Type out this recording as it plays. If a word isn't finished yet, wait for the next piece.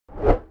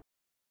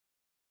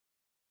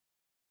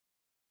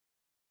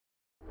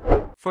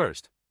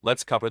First,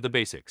 let's cover the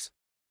basics.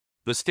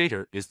 The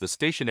stator is the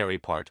stationary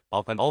part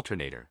of an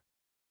alternator.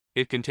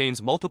 It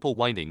contains multiple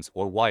windings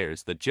or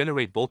wires that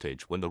generate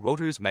voltage when the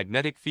rotor's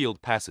magnetic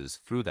field passes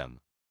through them.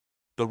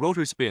 The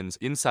rotor spins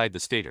inside the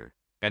stator,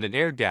 and an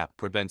air gap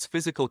prevents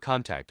physical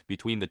contact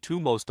between the two.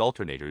 Most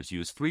alternators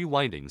use 3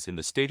 windings in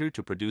the stator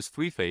to produce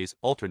 3-phase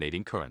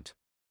alternating current.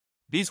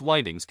 These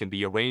windings can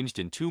be arranged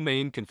in 2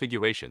 main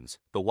configurations,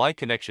 the Y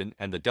connection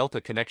and the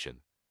delta connection.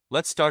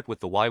 Let's start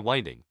with the Y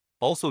winding,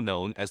 also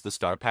known as the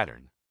star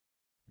pattern.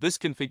 This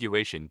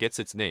configuration gets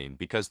its name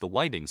because the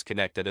windings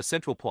connect at a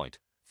central point,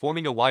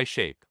 forming a Y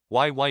shape.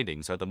 Y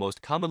windings are the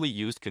most commonly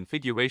used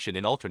configuration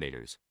in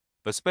alternators,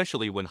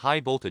 especially when high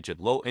voltage at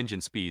low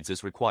engine speeds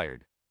is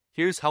required.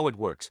 Here's how it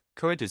works.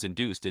 Current is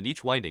induced in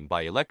each winding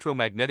by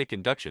electromagnetic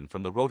induction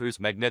from the rotor's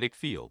magnetic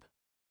field.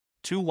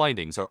 2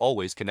 windings are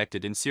always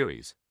connected in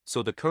series,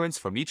 so the currents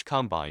from each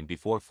combine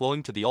before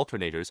flowing to the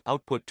alternator's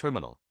output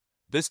terminal.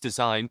 This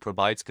design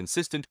provides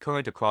consistent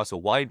current across a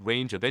wide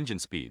range of engine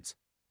speeds,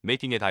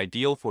 making it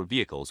ideal for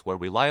vehicles where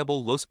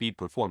reliable low-speed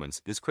performance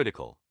is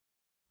critical.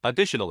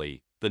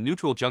 Additionally, the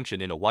neutral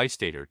junction in a Y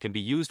stator can be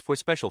used for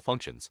special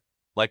functions,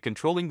 like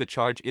controlling the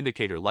charge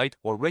indicator light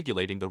or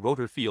regulating the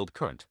rotor field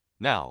current.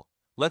 Now,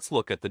 let's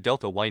look at the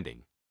delta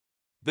winding.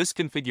 This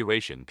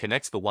configuration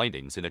connects the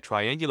windings in a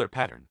triangular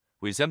pattern,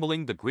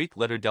 resembling the Greek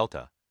letter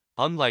delta.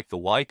 Unlike the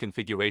Y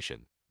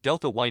configuration,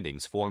 delta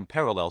windings form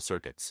parallel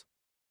circuits.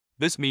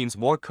 This means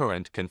more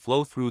current can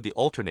flow through the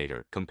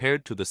alternator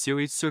compared to the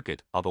series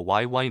circuit of a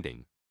Y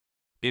winding.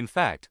 In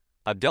fact,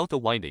 a delta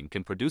winding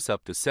can produce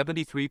up to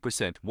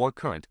 73% more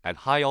current at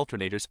high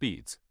alternator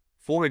speeds.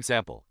 For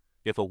example,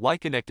 if a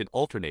Y-connected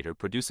alternator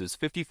produces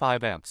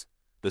 55 amps,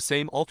 the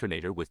same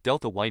alternator with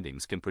delta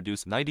windings can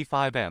produce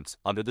 95 amps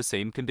under the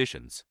same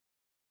conditions.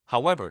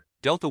 However,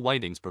 delta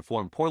windings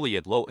perform poorly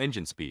at low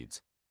engine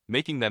speeds,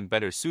 making them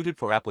better suited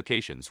for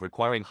applications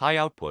requiring high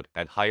output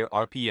at higher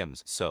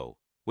RPMs. So,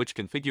 which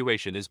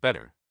configuration is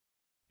better?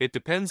 It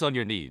depends on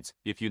your needs.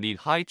 If you need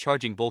high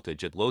charging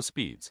voltage at low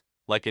speeds,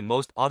 like in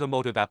most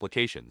automotive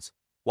applications,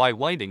 Y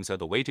windings are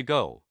the way to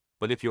go.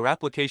 But if your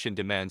application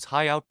demands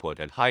high output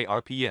at high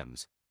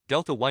RPMs,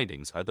 delta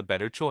windings are the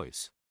better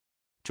choice.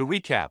 To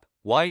recap,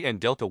 Y and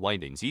delta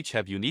windings each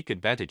have unique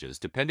advantages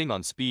depending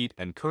on speed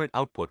and current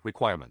output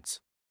requirements.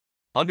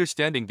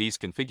 Understanding these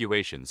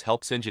configurations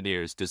helps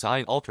engineers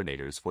design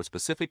alternators for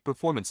specific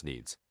performance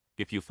needs.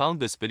 If you found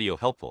this video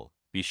helpful,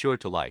 be sure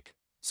to like,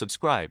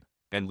 subscribe,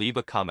 and leave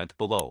a comment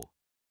below.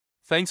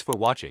 Thanks for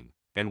watching,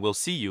 and we'll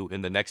see you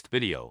in the next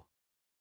video.